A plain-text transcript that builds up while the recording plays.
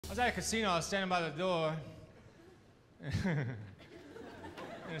was at a casino, I was standing by the door, and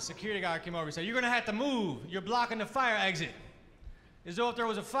a security guard came over and said, "You're gonna have to move. You're blocking the fire exit." As though if there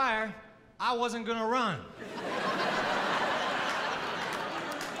was a fire, I wasn't gonna run.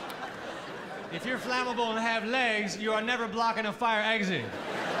 If you're flammable and have legs, you are never blocking a fire exit.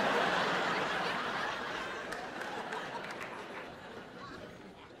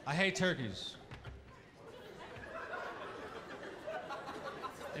 I hate turkeys.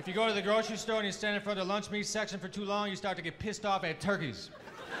 If you go to the grocery store and you stand in front of the lunch meat section for too long, you start to get pissed off at turkeys.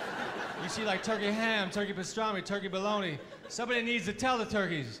 You see like turkey ham, turkey pastrami, turkey bologna. Somebody needs to tell the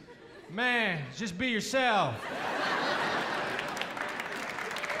turkeys, man, just be yourself.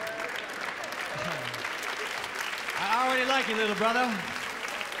 I already like you, little brother.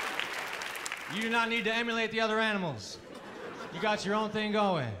 You do not need to emulate the other animals. You got your own thing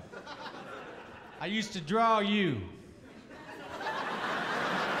going. I used to draw you.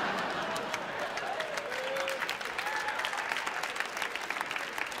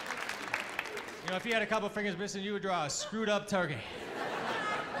 You know, if you had a couple fingers missing, you would draw a screwed up turkey.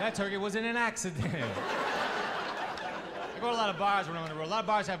 That turkey was in an accident. I go to a lot of bars when I'm on the road. A lot of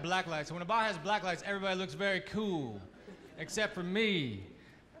bars have black lights. So when a bar has black lights, everybody looks very cool, except for me,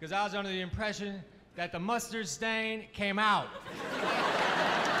 because I was under the impression that the mustard stain came out.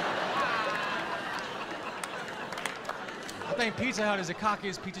 I think Pizza Hut is the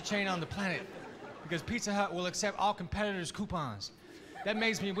cockiest pizza chain on the planet, because Pizza Hut will accept all competitors' coupons. That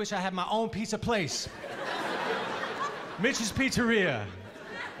makes me wish I had my own pizza place. Mitch's Pizzeria.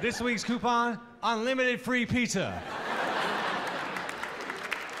 This week's coupon, unlimited free pizza.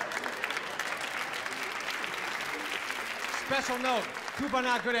 Special note, coupon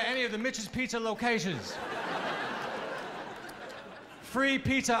not good at any of the Mitch's Pizza locations. Free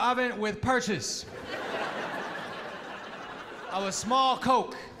pizza oven with purchase of a small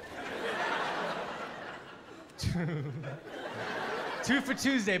Coke. 2 for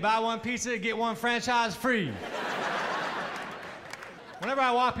Tuesday, buy one pizza, get one franchise free. Whenever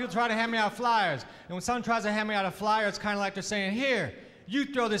I walk, people try to hand me out flyers. And when someone tries to hand me out a flyer, it's kind of like they're saying, "Here, you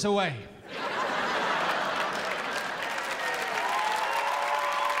throw this away."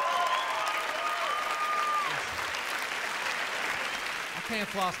 I can't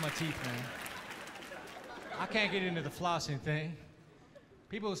floss my teeth, man. I can't get into the flossing thing.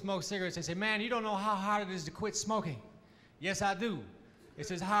 People who smoke cigarettes, they say, "Man, you don't know how hard it is to quit smoking." Yes, I do. It's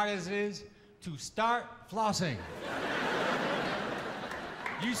as hard as it is to start flossing.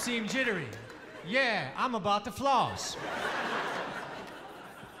 You seem jittery. Yeah, I'm about to floss.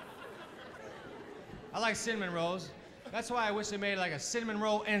 I like cinnamon rolls. That's why I wish they made like a cinnamon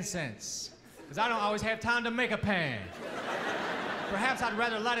roll incense, because I don't always have time to make a pan. Perhaps I'd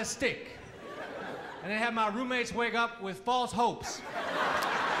rather light a stick and then have my roommates wake up with false hopes.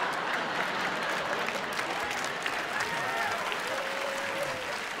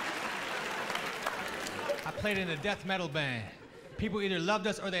 I played in a death metal band. People either loved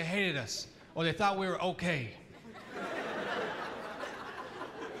us or they hated us, or they thought we were okay.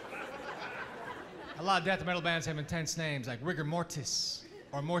 A lot of death metal bands have intense names like Rigor Mortis,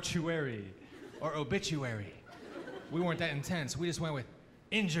 or Mortuary, or Obituary. We weren't that intense. We just went with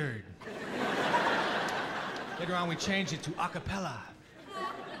Injured. Later on, we changed it to a cappella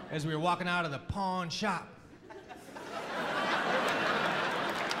as we were walking out of the pawn shop.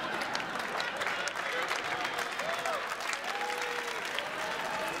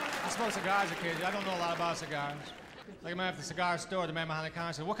 I smoke cigars occasionally. I don't know a lot about cigars. Like, I'm at the cigar store, the man behind the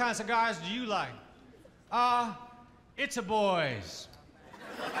counter said, "What kind of cigars do you like?" It's a boys.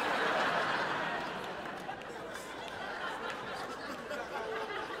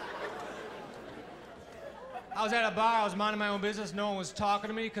 I was at a bar, I was minding my own business, no one was talking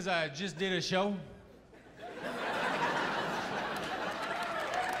to me because I just did a show.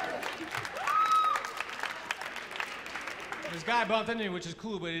 This guy bumped into me, which is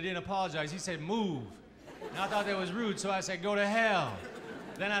cool, but he didn't apologize. He said, "Move." And I thought that was rude, so I said, "Go to hell."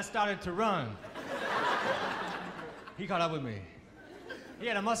 Then I started to run. He caught up with me. He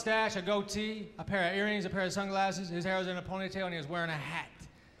had a mustache, a goatee, a pair of earrings, a pair of sunglasses. His hair was in a ponytail, and he was wearing a hat.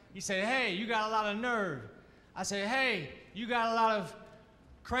 He said, "Hey, you got a lot of nerve." I said, "Hey, you got a lot of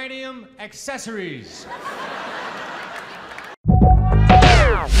cranium accessories."